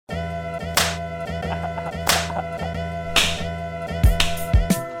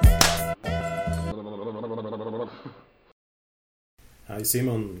Hi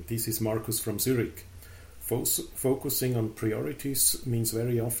Simon, this is Markus from Zurich. Focusing on priorities means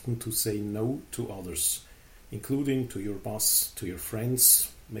very often to say no to others, including to your boss, to your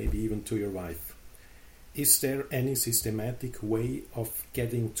friends, maybe even to your wife. Is there any systematic way of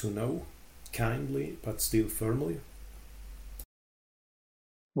getting to know, kindly but still firmly?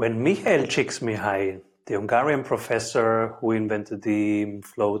 When Michael Csikszentmihalyi, the Hungarian professor who invented the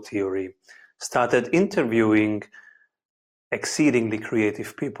flow theory, started interviewing exceedingly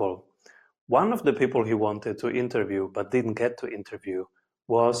creative people, one of the people he wanted to interview but didn't get to interview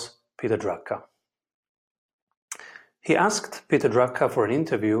was Peter Drucker. He asked Peter Drucker for an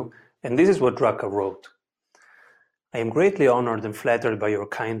interview, and this is what Drucker wrote. I am greatly honored and flattered by your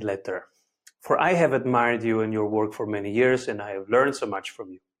kind letter, for I have admired you and your work for many years, and I have learned so much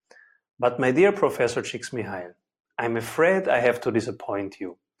from you. But my dear Professor Csikszentmihalyi, I am afraid I have to disappoint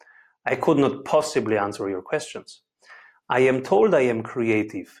you. I could not possibly answer your questions. I am told I am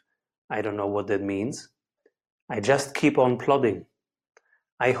creative. I don't know what that means. I just keep on plodding.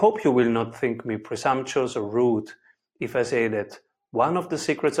 I hope you will not think me presumptuous or rude if I say that one of the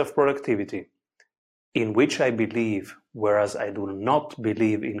secrets of productivity, in which I believe, whereas I do not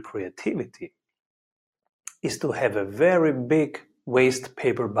believe in creativity, is to have a very big waste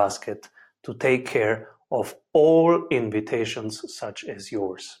paper basket to take care of all invitations such as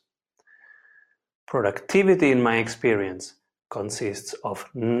yours. Productivity, in my experience, consists of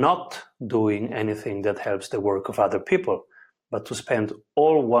not doing anything that helps the work of other people, but to spend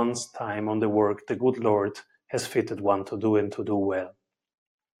all one's time on the work the good Lord has fitted one to do and to do well.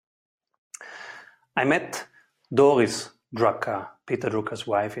 I met Doris Drucker, Peter Drucker's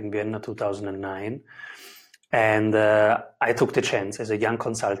wife, in Vienna 2009, and I took the chance as a young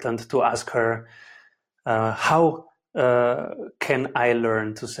consultant to ask her, how can I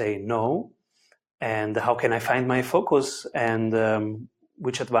learn to say no? And how can I find my focus? And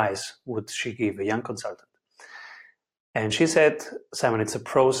which advice would she give a young consultant? And she said, Simon, it's a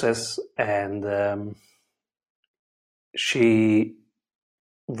process. And she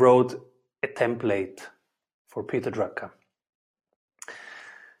wrote a template for Peter Drucker.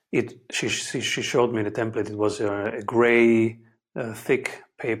 She showed me the template. It was a gray, thick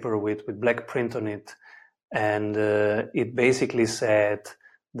paper with black print on it. And it basically said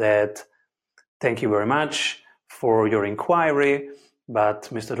that, thank you very much for your inquiry, but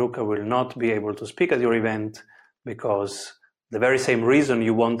Mr. Drucker will not be able to speak at your event because the very same reason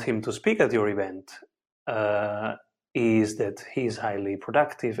you want him to speak at your event is that he is highly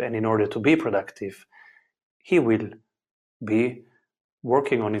productive, and in order to be productive, he will be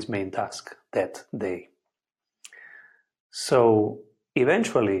working on his main task that day. So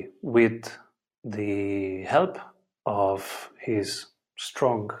eventually, with the help of his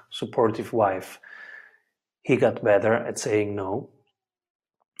strong, supportive wife, he got better at saying no.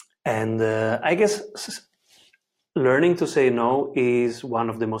 And I guess learning to say no is one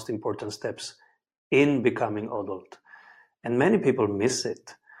of the most important steps in becoming adult. And many people miss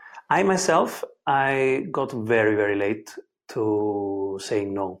it. I myself, I got very, very late to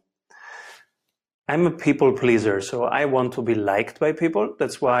saying no. I'm a people pleaser, so I want to be liked by people.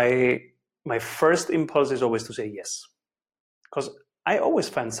 That's why my first impulse is always to say yes, because I always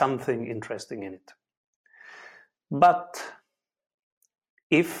find something interesting in it. But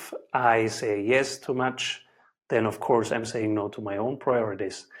if I say yes too much, then of course I'm saying no to my own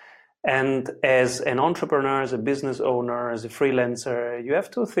priorities. And as an entrepreneur, as a business owner, as a freelancer, you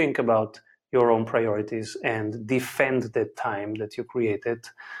have to think about your own priorities and defend that time that you created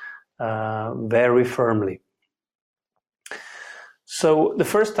very firmly. So the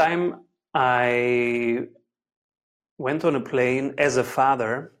first time I went on a plane as a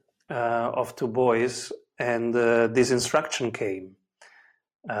father of two boys, and this instruction came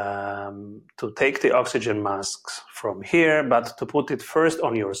to take the oxygen masks from here, but to put it first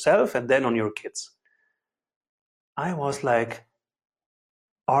on yourself and then on your kids. I was like,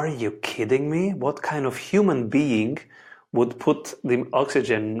 are you kidding me? What kind of human being would put the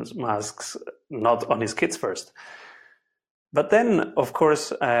oxygen masks not on his kids first? But then, of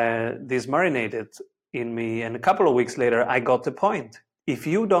course, this marinated in me, and a couple of weeks later, I got the point. If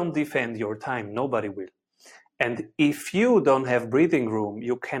you don't defend your time, nobody will. And if you don't have breathing room,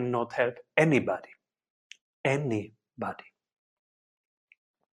 you cannot help anybody. Anybody.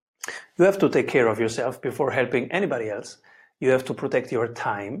 You have to take care of yourself before helping anybody else. You have to protect your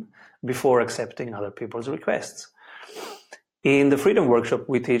time before accepting other people's requests. In the Freedom Workshop,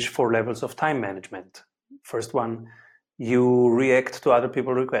 we teach 4 levels of time management. First one, you react to other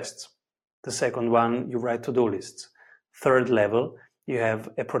people's requests. The second one, you write to-do lists. Third level, you have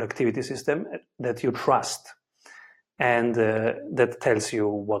a productivity system that you trust. and that tells you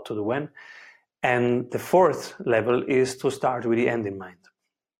what to do when. And the fourth level is to start with the end in mind.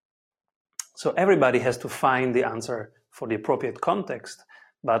 So everybody has to find the answer for the appropriate context,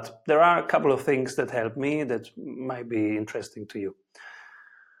 but there are a couple of things that help me that might be interesting to you.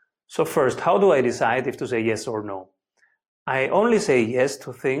 So first, how do I decide if to say yes or no? I only say yes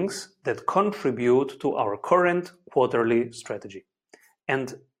to things that contribute to our current quarterly strategy.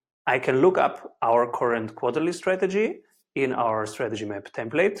 And I can look up our current quarterly strategy in our strategy map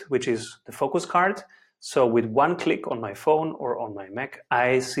template, which is the focus card. So with one click on my phone or on my Mac,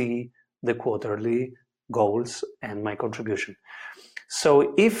 I see the quarterly goals and my contribution.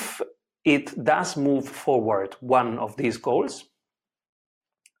 So if it does move forward one of these goals,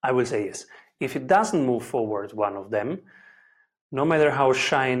 I will say yes. If it doesn't move forward one of them, no matter how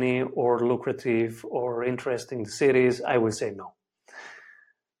shiny or lucrative or interesting the city is, I will say no.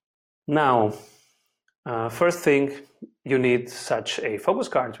 Now, first thing, you need such a focus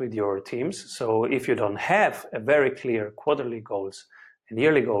card with your teams. So if you don't have a very clear quarterly goals and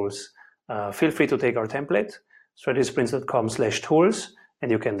yearly goals, feel free to take our template, strategysprints.com/tools,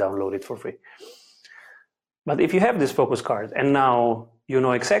 and you can download it for free. But if you have this focus card and now you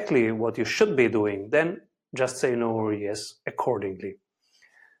know exactly what you should be doing, then just say no or yes accordingly.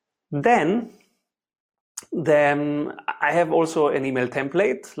 Then I have also an email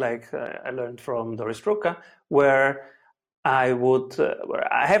template, like I learned from Doris Brucker, where I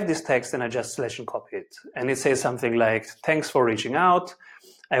have this text and I just slash and copy it. And it says something like, thanks for reaching out.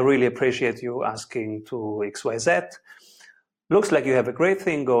 I really appreciate you asking to XYZ. Looks like you have a great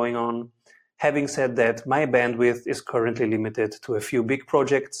thing going on. Having said that, my bandwidth is currently limited to a few big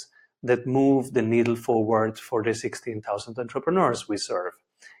projects that move the needle forward for the 16,000 entrepreneurs we serve.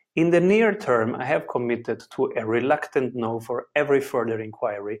 In the near term, I have committed to a reluctant no for every further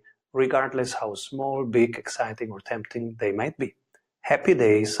inquiry, regardless how small, big, exciting, or tempting they might be. Happy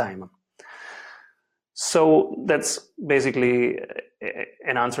days, Simon. So that's basically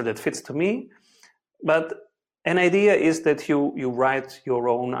an answer that fits to me. But an idea is that you write your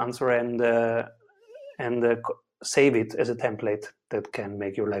own answer and save it as a template that can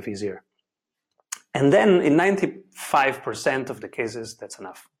make your life easier. And then in 95% of the cases, that's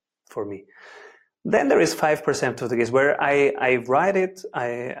enough for me. Then there is 5% of the case where I write it,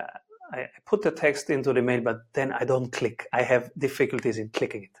 I put the text into the mail, but then I don't click. I have difficulties in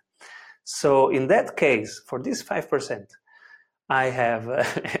clicking it. So in that case, for this 5%, I have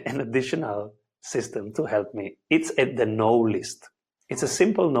an additional system to help me. It's at the no list. It's a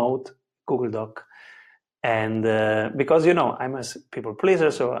simple note, Google Doc. And because, I'm a people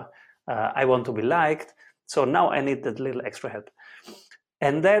pleaser, so I want to be liked. So now I need that little extra help.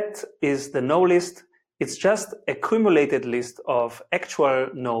 And that is the no list. It's just a accumulated list of actual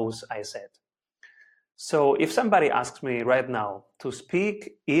no's I said. So if somebody asks me right now to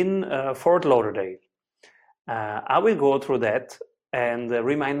speak in Fort Lauderdale, I will go through that and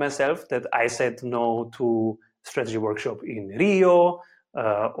remind myself that I said no to strategy workshop in Rio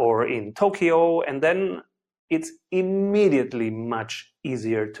or in Tokyo, and then it's immediately much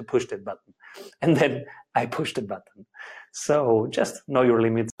easier to push that button. And then I push the button. So just know your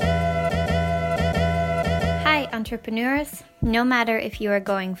limits. Hi, entrepreneurs. No matter if you are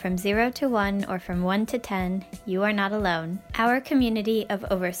going from 0 to 1 or from 1 to 10, you are not alone. Our community of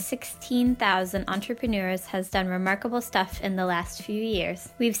over 16,000 entrepreneurs has done remarkable stuff in the last few years.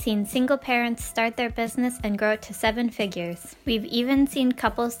 We've seen single parents start their business and grow it to 7 figures. We've even seen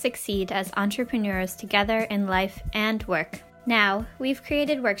couples succeed as entrepreneurs together in life and work. Now, we've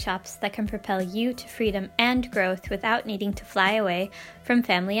created workshops that can propel you to freedom and growth without needing to fly away from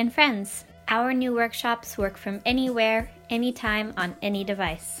family and friends. Our new workshops work from anywhere, anytime, on any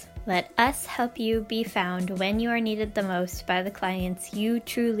device. Let us help you be found when you are needed the most by the clients you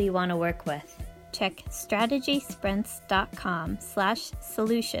truly want to work with. Check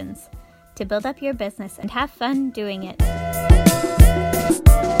strategysprints.com/solutions to build up your business and have fun doing it.